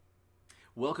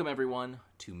Welcome, everyone,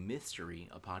 to Mythstory,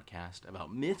 a podcast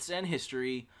about myths and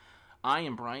history. I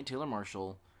am Brian Taylor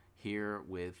Marshall, here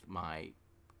with my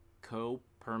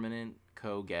co-permanent,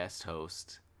 co-guest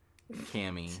host,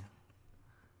 Cammie.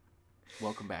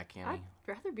 Welcome back, Cammie. I'd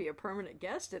rather be a permanent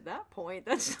guest at that point.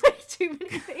 That's like too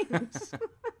many things.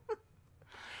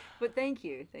 But thank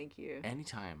you.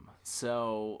 Anytime.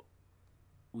 So,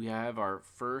 we have our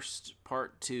first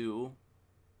part 2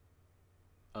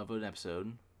 of an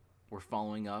episode. We're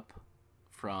following up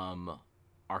from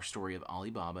our story of Ali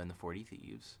Baba and the 40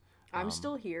 Thieves. I'm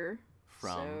still here,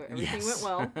 so everything went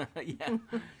well. Yeah,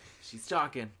 she's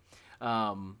talking.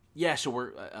 So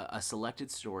we're a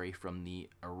selected story from the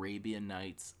Arabian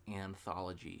Nights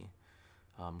Anthology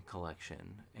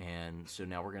collection. And so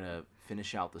now we're going to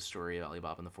finish out the story of Ali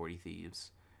Baba and the 40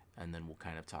 Thieves, and then we'll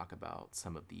kind of talk about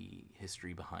some of the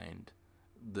history behind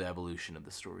the evolution of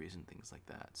the stories and things like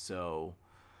that. So,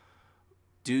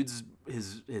 dude's,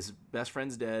 his best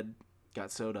friend's dead,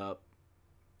 got sewed up.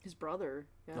 His brother.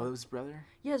 Yeah. Oh, it was his brother?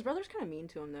 Yeah, his brother's kind of mean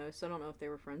to him, though, so I don't know if they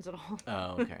were friends at all.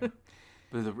 Oh, okay.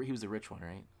 But he was the rich one,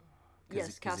 right?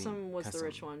 Yes, Qasim was the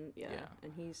rich one, yeah,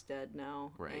 and he's dead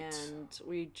now. Right. And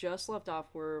we just left off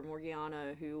where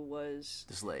Morgiana, who was...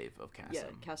 the slave of Qasim. Yeah,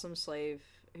 Qasim's slave,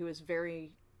 who was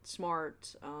very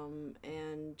smart,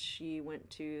 and she went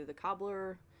to the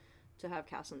cobbler to have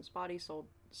Qasim's body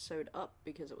sewed up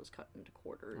because it was cut into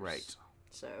quarters. Right.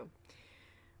 So,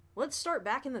 let's start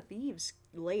back in the thieves'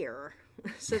 lair.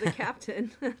 So the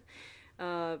captain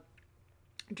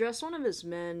dressed one of his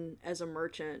men as a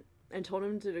merchant and told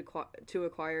him to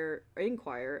inquire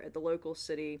at the local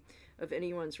city of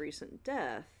anyone's recent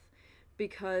death,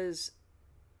 because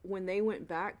when they went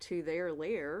back to their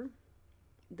lair,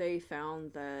 they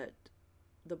found that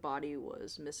the body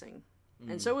was missing.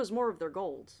 And so was more of their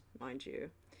gold, mind you.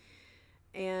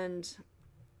 And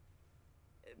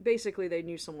basically they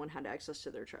knew someone had access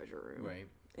to their treasure room. Right.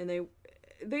 And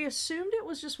they assumed it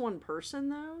was just one person,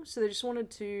 though, so they just wanted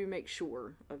to make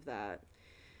sure of that.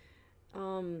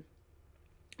 So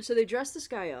they dressed this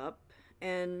guy up,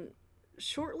 and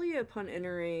shortly upon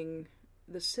entering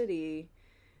the city,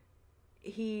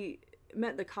 he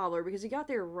met the cobbler, because he got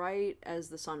there right as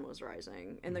the sun was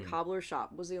rising, and the cobbler's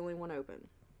shop was the only one open.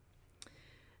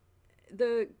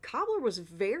 The cobbler was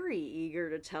very eager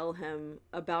to tell him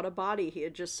about a body he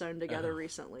had just sewn together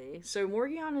recently. So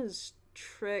Morgiana's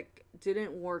trick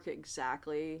didn't work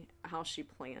exactly how she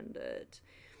planned it.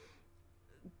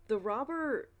 The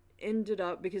robber ended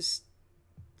up, because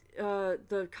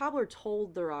the cobbler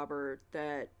told the robber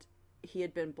that he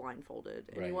had been blindfolded,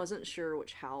 and he wasn't sure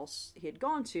which house he had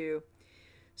gone to.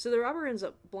 So the robber ends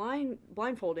up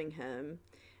blindfolding him,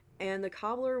 and the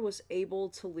cobbler was able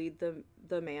to lead the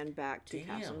man back to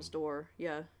Qasim's door.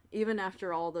 Yeah, even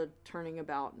after all the turning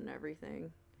about and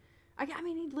everything. I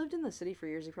mean, he'd lived in the city for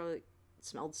years. He probably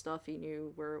smelled stuff. He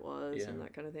knew where it was and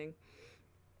that kind of thing.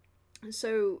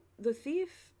 So the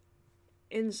thief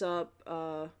ends up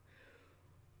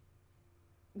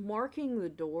marking the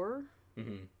door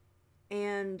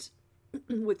and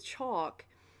with chalk,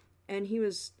 and he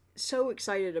was so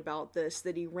excited about this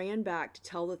that he ran back to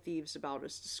tell the thieves about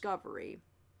his discovery.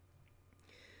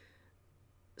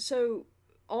 So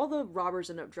all the robbers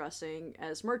end up dressing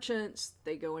as merchants.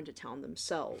 They go into town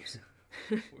themselves.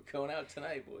 We're going out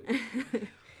tonight, boys.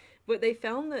 But they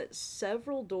found that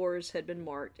several doors had been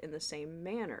marked in the same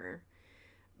manner.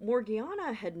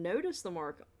 Morgiana had noticed the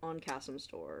mark on Qasim's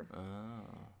door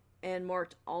and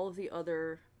marked all of the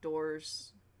other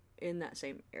doors in that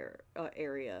same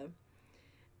area.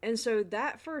 And so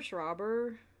that first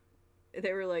robber,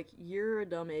 they were like, "You're a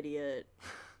dumb idiot.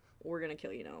 We're going to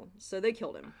kill you now." So they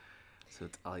killed him. So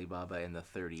it's Ali Baba and the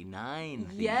 39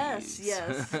 Thieves.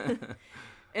 Yes.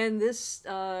 And this,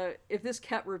 if this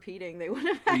kept repeating, they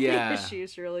wouldn't have had any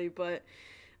issues, really. But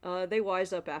they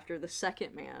wised up after the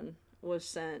second man was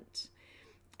sent.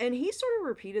 And he sort of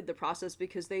repeated the process,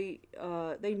 because they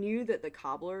knew that the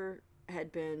cobbler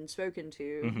had been spoken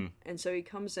to. And so he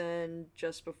comes in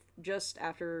just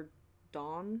after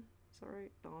dawn. Is that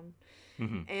right? Dawn.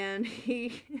 And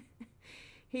he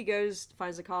goes,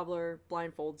 finds the cobbler,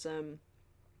 blindfolds him.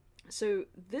 So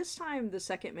this time, the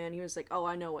second man, he was like, "Oh,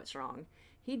 I know what's wrong.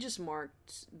 He just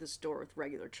marked this door with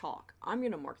regular chalk. I'm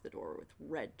going to mark the door with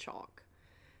red chalk."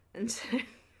 And so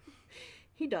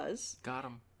he does. Got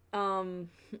him.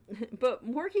 But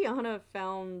Morgiana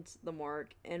found the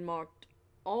mark and marked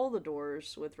all the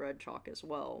doors with red chalk as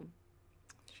well.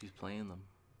 She's playing them.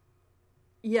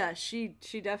 Yeah, she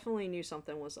definitely knew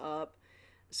something was up.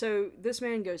 So this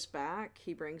man goes back.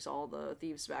 He brings all the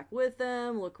thieves back with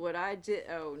him. Look what I did.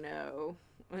 Oh no.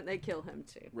 And they kill him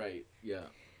too. Right, yeah.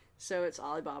 So it's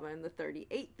Alibaba and the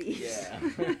 38 Thieves.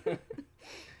 Yeah.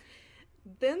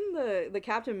 Then the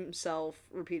captain himself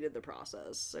repeated the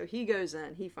process. So he goes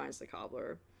in, he finds the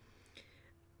cobbler.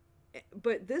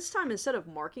 But this time, instead of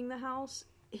marking the house,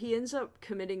 he ends up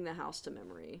committing the house to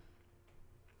memory.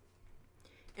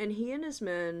 And he and his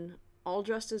men, all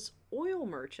dressed as oil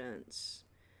merchants,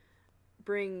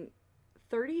 bring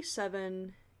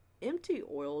 37 empty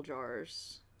oil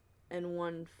jars and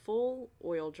one full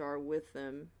oil jar with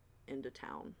them into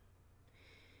town.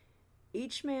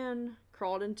 Each man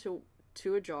crawled into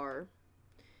a jar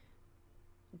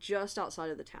just outside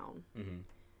of the town.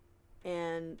 Mm-hmm.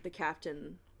 And the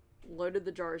captain loaded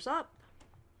the jars up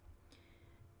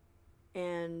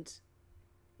and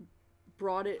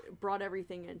brought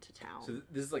everything into town. So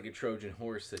this is like a Trojan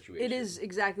horse situation. It is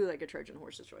exactly like a Trojan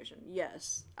horse situation.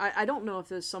 Yes. I don't know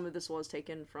if some of this was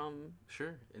taken from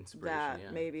inspiration,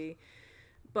 that, maybe.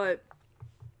 But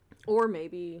or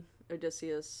maybe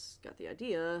Odysseus got the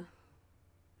idea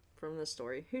from this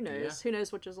story. Who knows? Yeah. Who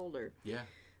knows which is older? Yeah.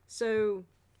 So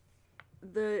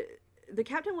the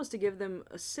captain was to give them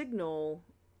a signal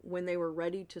when they were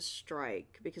ready to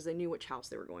strike, because they knew which house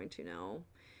they were going to now.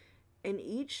 And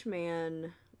each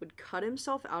man would cut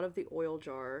himself out of the oil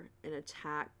jar and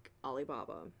attack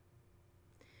Alibaba.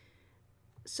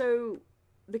 So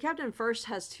the captain first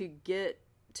has to get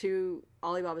to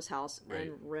Alibaba's house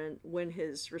and win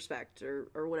his respect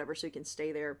or whatever, so he can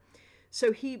stay there.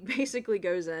 So he basically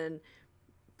goes in,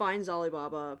 finds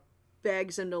Alibaba,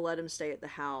 begs him to let him stay at the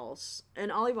house,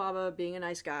 and Alibaba, being a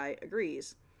nice guy,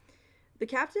 agrees. The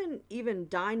captain even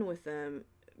dined with them,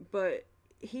 but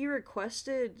he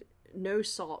requested no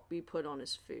salt be put on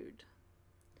his food.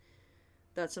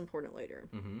 That's important later.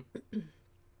 Mm-hmm.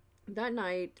 That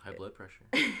night... High blood pressure.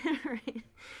 Right.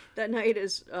 That night,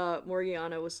 as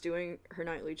Morgiana was doing her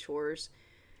nightly chores,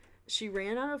 she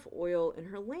ran out of oil in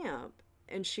her lamp,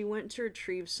 and she went to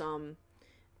retrieve some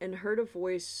and heard a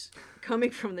voice coming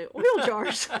from the oil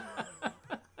jars.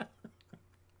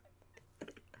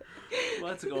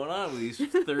 What's going on with these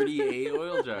 38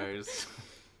 oil jars?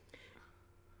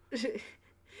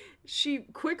 She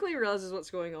quickly realizes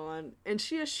what's going on, and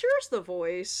she assures the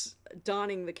voice,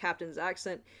 donning the captain's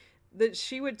accent, that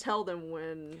she would tell them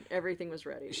when everything was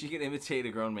ready. She can imitate a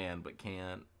grown man, but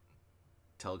can't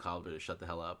tell Cobbler to shut the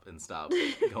hell up and stop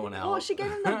going out. Well, she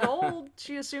gave him the gold.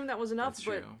 She assumed that was enough. That's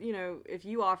but, true. If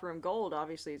you offer him gold,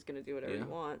 obviously he's going to do whatever he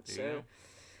wants.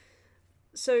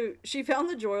 So she found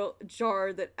the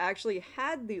jar that actually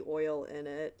had the oil in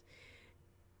it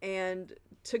and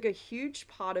took a huge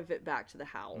pot of it back to the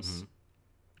house. Mm-hmm.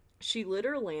 She lit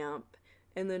her lamp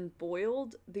and then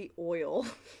boiled the oil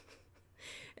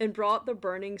and brought the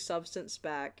burning substance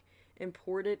back and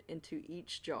poured it into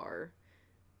each jar,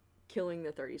 killing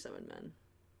the 37 men.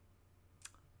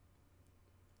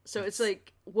 So it's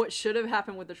like what should have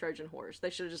happened with the Trojan horse.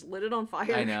 They should have just lit it on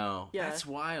fire. I know. Yeah. That's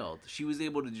wild. She was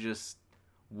able to just,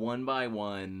 one by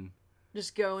one,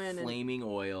 just go in flaming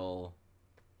oil,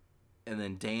 and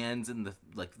then Dan's in the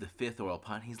fifth oil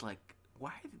pot. He's like,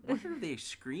 why are they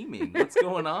screaming? What's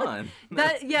going on?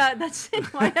 That's in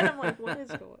my head. I'm like, what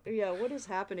is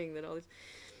happening that all these...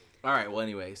 All right, well,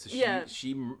 anyway, so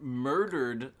she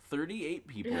murdered 38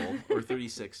 people, or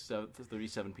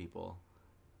 37 people,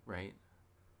 right?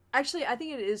 Actually, I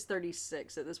think it is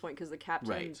 36 at this point, because the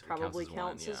captain probably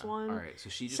counts as one. All right, so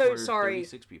she just murdered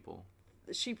 36 people.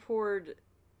 She poured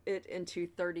it into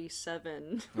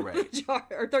 37 right.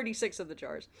 or 36 of the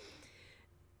jars.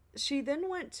 She then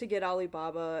went to get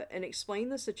Alibaba and explained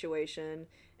the situation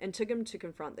and took him to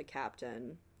confront the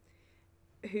captain,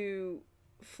 who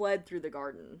fled through the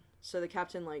garden. So the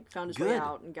captain found his way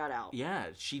out and got out. Yeah,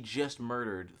 she just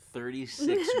murdered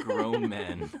 36 grown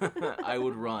men. I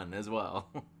would run as well.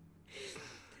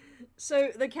 So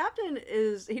the captain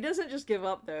he doesn't just give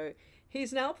up though.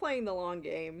 He's now playing the long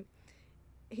game.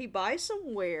 He buys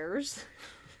some wares.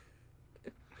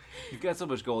 You've got so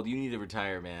much gold, you need to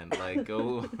retire, man.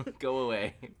 Go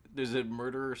away. There's a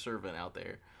murderer servant out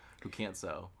there who can't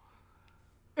sew.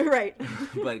 Right.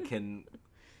 But can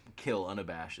kill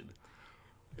unabashed.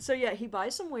 So yeah, he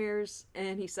buys some wares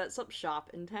and he sets up shop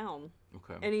in town.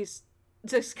 Okay. And he's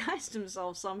disguised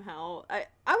himself somehow. I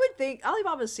would think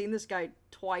Alibaba's seen this guy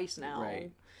twice now.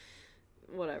 Right.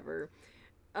 Whatever.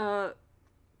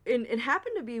 And it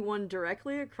happened to be one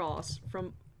directly across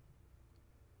from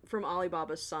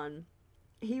Alibaba's son.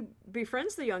 He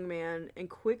befriends the young man and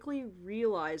quickly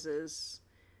realizes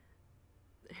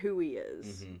who he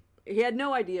is. Mm-hmm. He had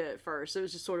no idea at first. It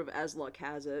was just sort of as luck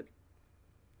has it.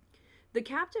 The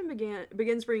captain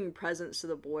begins bringing presents to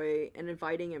the boy and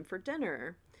inviting him for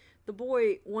dinner. The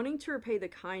boy, wanting to repay the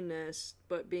kindness,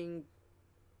 but being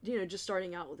just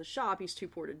starting out with a shop. He's too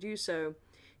poor to do so.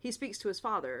 He speaks to his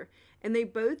father, and they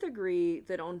both agree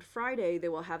that on Friday they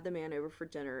will have the man over for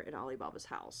dinner at Ali Baba's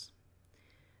house.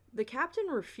 The captain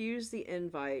refused the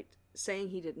invite, saying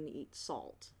he didn't eat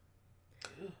salt.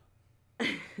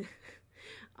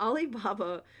 Ali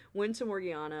Baba went to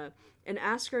Morgiana and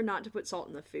asked her not to put salt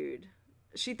in the food.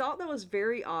 She thought that was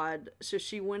very odd, so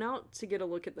she went out to get a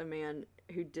look at the man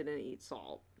who didn't eat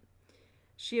salt.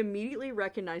 She immediately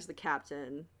recognized the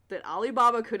captain that Ali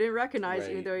Baba couldn't recognize,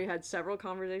 even though he had several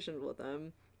conversations with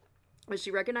him. But she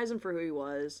recognized him for who he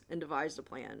was and devised a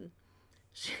plan.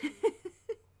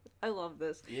 I love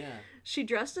this. Yeah. She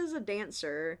dressed as a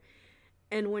dancer,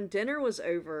 and when dinner was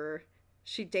over,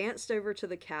 she danced over to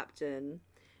the captain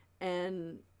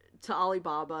and to Ali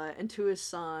Baba and to his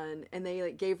son, and they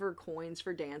like gave her coins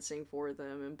for dancing for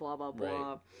them and blah blah blah.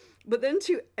 Right. But then,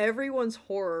 to everyone's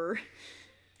horror,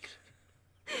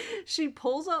 she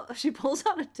pulls out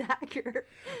a dagger.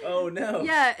 Oh no.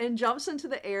 Yeah, and jumps into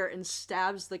the air and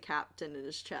stabs the captain in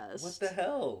his chest. What the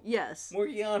hell? Yes.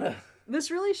 Morgiana.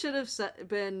 This really should have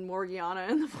been Morgiana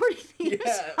and the 40 Thieves.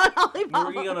 Yeah. On Ali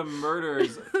Baba. Morgiana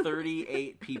murders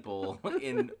 38 people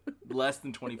in less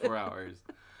than 24 hours.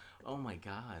 Oh my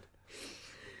god.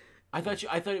 I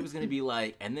thought it was gonna be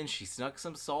like, and then she snuck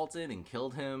some salt in and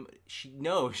killed him.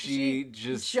 She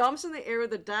just jumps in the air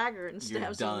with a dagger and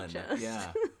stabs him in the chest.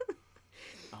 Yeah.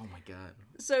 Oh my god.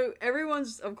 So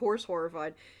everyone's of course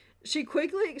horrified. She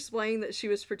quickly explained that she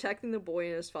was protecting the boy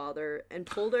and his father, and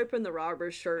pulled open the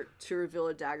robber's shirt to reveal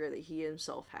a dagger that he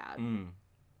himself had.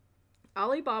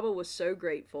 Ali Baba was so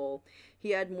grateful.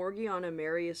 He had Morgiana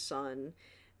marry his son,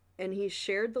 and he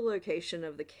shared the location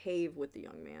of the cave with the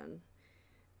young man.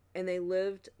 And they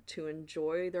lived to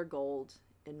enjoy their gold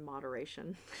in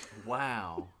moderation.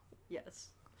 Wow. Yes.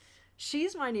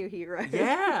 She's my new hero.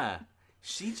 Yeah.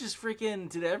 She just freaking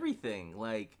did everything.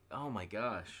 Like, oh my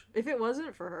gosh. If it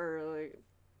wasn't for her, like,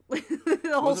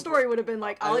 the whole story would have been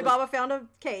like, Ali Baba found a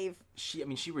cave.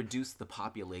 She reduced the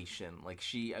population. Like,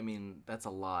 that's a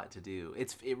lot to do.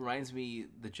 It reminds me,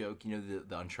 the joke,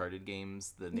 the Uncharted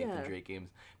games, the Nathan Drake games.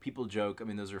 People joke,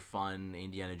 those are fun,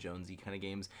 Indiana Jonesy kind of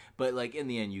games. But, like, in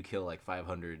the end, you kill, like,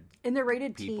 500 and they're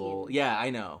rated people. teen. Yeah, I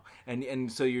know.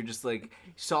 And so you're just, like,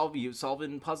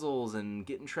 solving puzzles and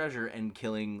getting treasure and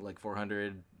killing, like,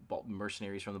 400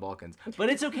 mercenaries from the Balkans. But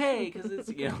it's okay, because it's,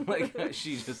 like,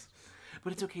 she just...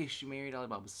 But it's okay. She married Ali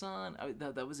Baba's son.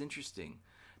 That was interesting.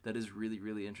 That is really,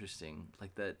 really interesting.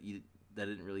 Like that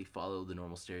didn't really follow the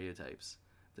normal stereotypes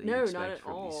that you expect not at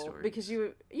from all. these stories. Because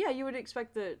you would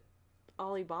expect that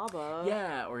Ali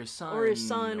Baba, or his son,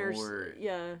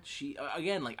 she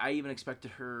again. Like I even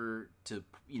expected her to,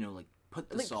 like put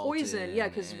the salt poison. in. Yeah,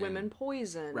 because women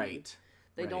poison. Right.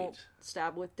 They don't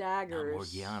stab with daggers.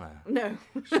 Morgiana. No.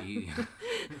 She.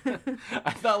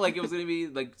 I thought like it was gonna be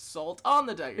like salt on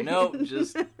the dagger. No,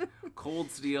 just cold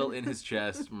steel in his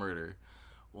chest. Murder.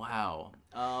 Wow.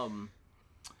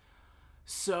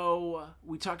 So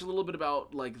we talked a little bit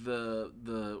about like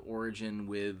the origin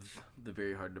with the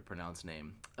very hard to pronounce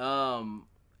name.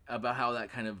 About how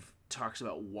that kind of talks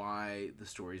about why the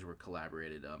stories were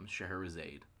collaborated.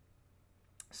 Scheherazade.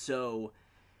 So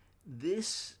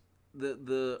this.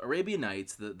 The Arabian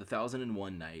Nights, the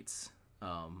 1001 Nights,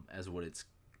 as what it's,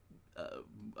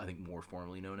 I think, more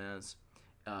formally known as,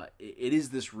 it is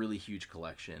this really huge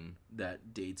collection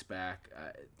that dates back,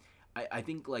 I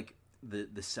think, like, the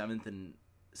 7th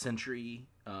century,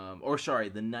 the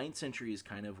 9th century is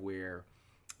kind of where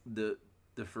the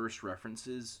first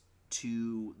references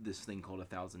to this thing called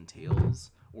 1,000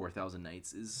 Tales, or 1,000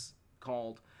 Nights is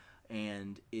called,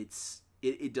 and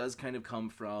it does kind of come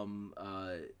from...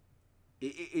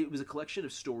 It was a collection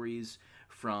of stories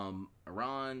from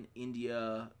Iran,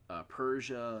 India,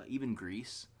 Persia, even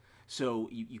Greece. So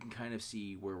you can kind of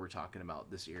see where we're talking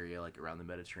about this area, like around the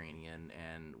Mediterranean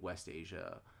and West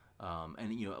Asia.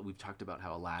 And we've talked about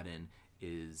how Aladdin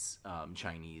is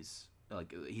Chinese.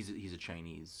 Like he's a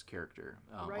Chinese character,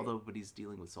 right. But he's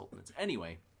dealing with sultanates.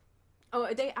 Anyway. Oh,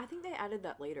 I think they added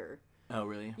that later. Oh,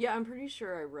 really? Yeah, I'm pretty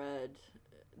sure I read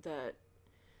that.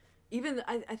 Even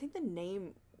I think the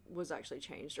name was actually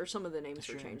changed, or some of the names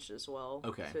were changed as well.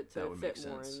 Okay, to that would fit make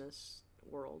more sense. in this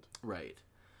world. Right.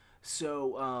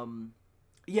 So, I'm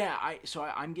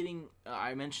getting.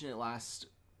 I mentioned it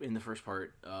in the first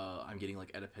part. I'm getting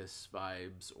like Oedipus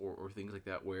vibes or things like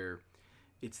that, where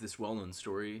it's this well-known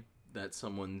story that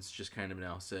someone's just kind of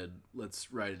now said,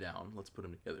 let's write it down, let's put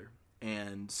them together.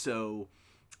 And so,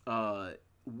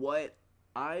 what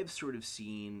I've sort of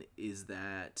seen is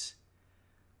that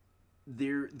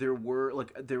there were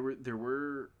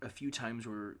a few times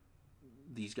where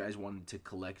these guys wanted to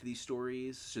collect these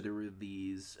stories. So there were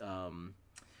these.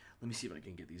 Let me see if I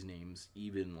can get these names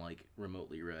even like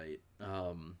remotely right.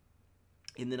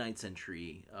 In the 9th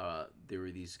century, there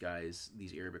were these guys,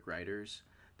 these Arabic writers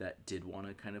that did want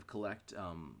to kind of collect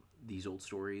these old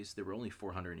stories. There were only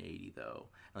 480 though.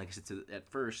 And like I said, so at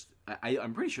first,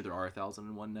 I'm pretty sure there are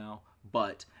 1,001 now,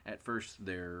 but at first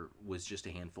there was just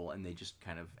a handful, and they just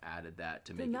kind of added that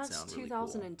to make it sound really cool.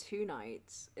 2002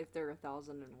 nights if there are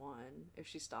 1,001, if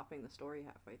she's stopping the story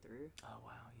halfway through. Oh,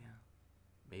 wow, yeah.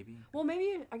 Maybe. Well,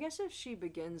 maybe, I guess if she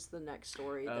begins the next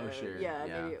story, oh, though, sure. yeah,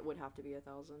 maybe it would have to be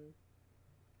 1,000.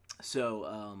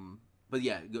 So, but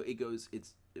yeah, it goes,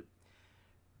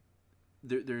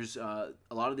 there's a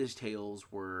lot of these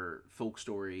tales were folk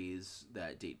stories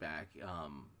that date back,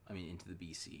 into the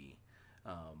BC.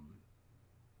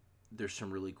 There's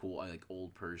some really cool, like,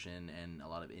 old Persian and a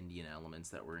lot of Indian elements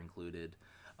that were included.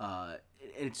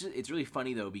 It's really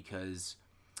funny, though, because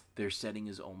their setting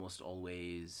is almost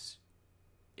always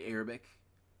Arabic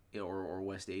or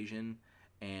West Asian,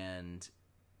 and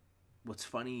what's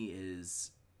funny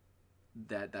is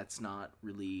that's not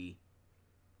really.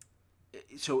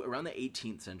 So around the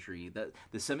 18th century, the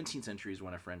 17th century is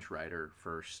when a French writer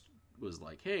first was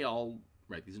like, "Hey, I'll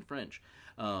write these in French,"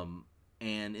 and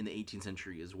in the 18th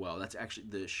century as well. That's actually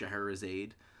the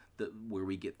Scheherazade, where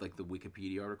we get like the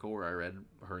Wikipedia article where I read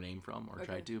her name from, or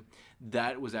tried to.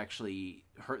 That was actually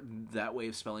her. That way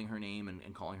of spelling her name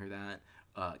and calling her that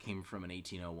came from an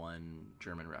 1801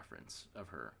 German reference of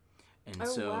her. And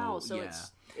wow! So yeah.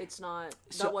 it's not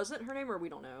that wasn't her name, or we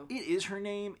don't know. It is her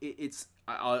name. It's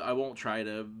I won't try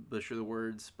to butcher the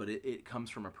words, but it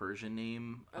comes from a Persian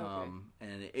name. Okay.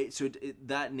 And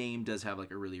that name does have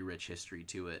like a really rich history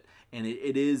to it, and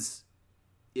it is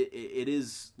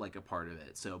like a part of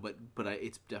it. So, but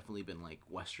it's definitely been like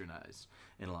westernized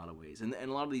in a lot of ways, and a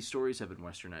lot of these stories have been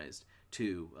westernized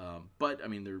too. But I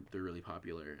mean, they're really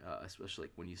popular, especially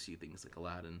like when you see things like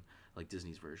Aladdin, like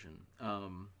Disney's version.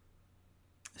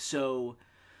 So,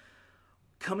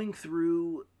 coming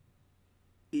through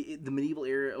the medieval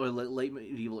era, or late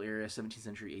medieval era, 17th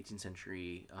century, 18th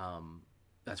century,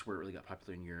 that's where it really got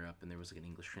popular in Europe, and there was like an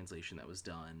English translation that was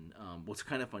done. What's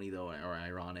kind of funny, though, or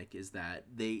ironic, is that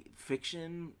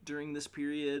fiction during this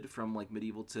period, from like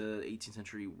medieval to 18th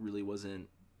century, really wasn't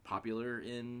popular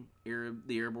in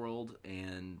the Arab world,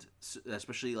 and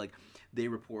especially like they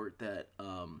report that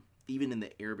even in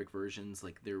the Arabic versions,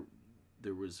 like there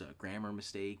was grammar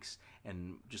mistakes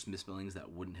and just misspellings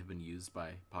that wouldn't have been used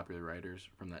by popular writers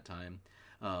from that time.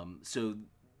 So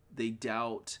they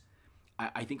doubt.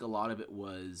 I think a lot of it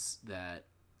was that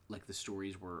like the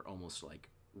stories were almost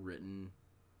like written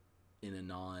in a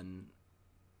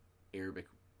non-Arabic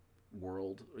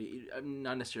world,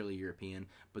 not necessarily European,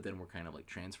 but then were kind of like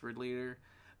transferred later.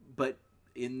 But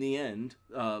in the end,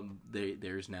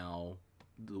 there's now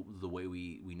the way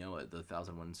we know it, the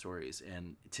 1,001 stories,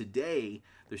 and today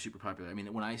they're super popular. I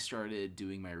mean, when I started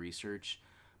doing my research,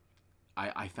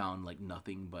 I found like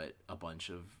nothing but a bunch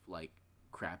of like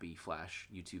crappy Flash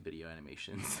YouTube video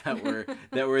animations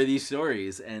that were these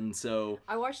stories, and so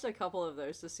I watched a couple of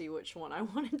those to see which one I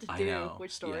wanted to do,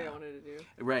 which story I wanted to do.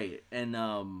 Right, and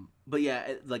but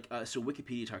yeah, like so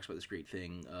Wikipedia talks about this great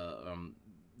thing.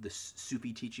 The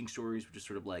Sufi teaching stories, which is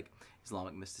sort of like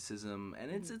Islamic mysticism, and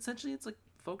it's essentially it's like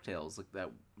folk tales, like that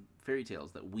fairy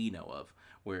tales that we know of,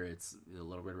 where it's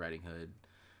Little Red Riding Hood,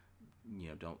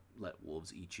 don't let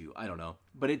wolves eat you. I don't know,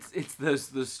 but it's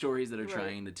those stories that are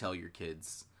trying to tell your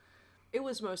kids. It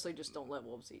was mostly just don't let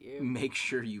wolves eat you. Make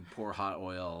sure you pour hot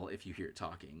oil if you hear it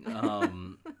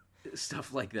talking,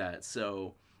 stuff like that.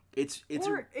 So it's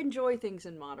or enjoy things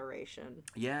in moderation.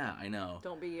 Yeah, I know.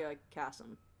 Don't be a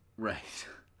Cassim. Right.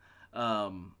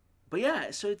 But yeah,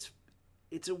 so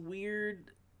it's a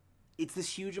weird. It's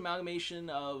this huge amalgamation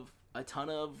of a ton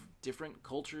of different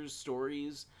cultures,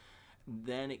 stories.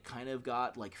 Then it kind of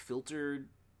got like filtered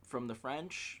from the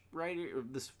French writer, or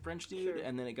this French dude,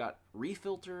 and then it got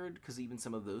refiltered because even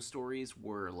some of those stories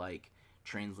were like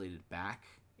translated back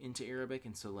into Arabic,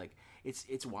 and so like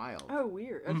it's wild. Oh,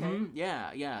 weird. Okay. Mm-hmm.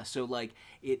 Yeah. So like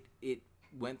it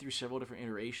went through several different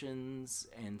iterations,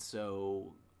 and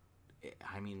so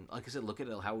I mean, like I said, look at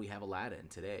how we have Aladdin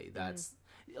today. That's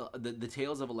the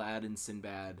tales of Aladdin,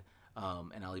 Sinbad,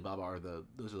 and Alibaba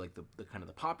those are like the kind of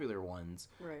the popular ones.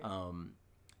 Right.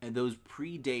 And those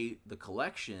predate the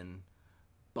collection,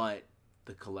 but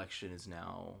the collection is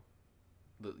now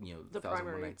the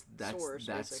primary Nights. Source,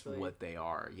 that's basically what they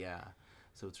are. Yeah.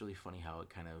 So it's really funny how it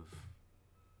kind of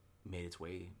made its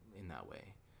way in that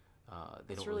way.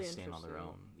 They don't really stand on their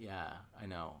own. Yeah, I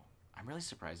know. I'm really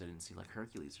surprised I didn't see like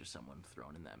Hercules or someone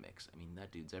thrown in that mix. I mean,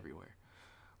 that dude's everywhere.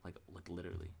 like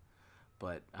literally.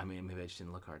 But I mean, maybe I just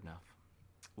didn't look hard enough.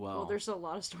 Well, there's a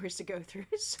lot of stories to go through,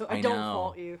 so I don't know,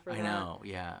 fault you for that. I know,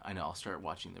 yeah, I know. I'll start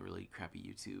watching the really crappy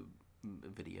YouTube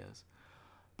videos.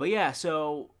 But yeah,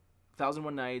 so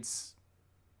 1001 Nights,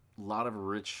 a lot of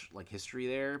rich like history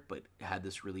there, but had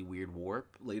this really weird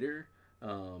warp later.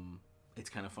 It's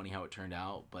kind of funny how it turned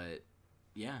out, but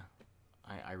yeah,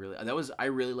 I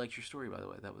really liked your story, by the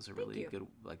way. That was a really good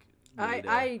like.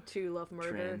 I too love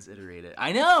murder. Transliterate it.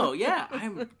 I know. Yeah.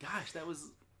 Gosh, that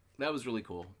was really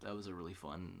cool. That was a really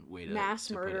fun way to mass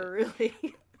to murder. put it.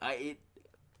 Really.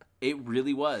 It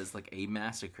really was like a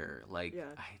massacre. Like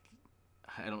yeah.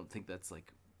 I don't think that's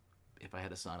like, if I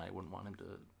had a son, I wouldn't want him to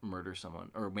murder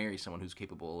someone or marry someone who's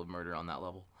capable of murder on that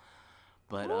level.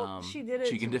 But she did it.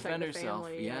 She can defend herself.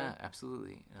 Family, yeah,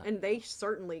 absolutely. And they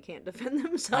certainly can't defend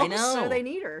themselves. I know. So they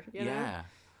need her. You know? Yeah.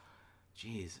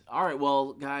 Jeez. All right.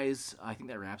 Well, guys, I think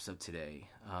that wraps up today.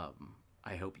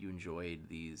 I hope you enjoyed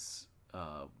these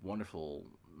wonderful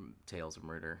tales of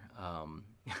murder.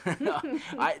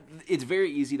 It's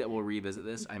very easy that we'll revisit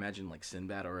this. I imagine like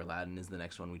Sinbad or Aladdin is the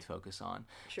next one we'd focus on.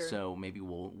 Sure. So maybe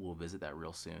we'll visit that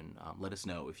real soon. Let us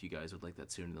know if you guys would like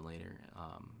that sooner than later.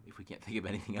 If we can't think of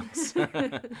anything else.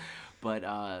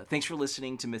 But thanks for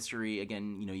listening to Mystery.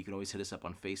 Again, you can always hit us up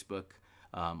on Facebook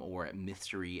or at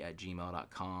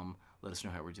mystery@gmail.com. Let us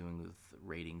know how we're doing with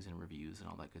ratings and reviews and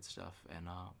all that good stuff. And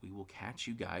we will catch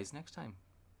you guys next time.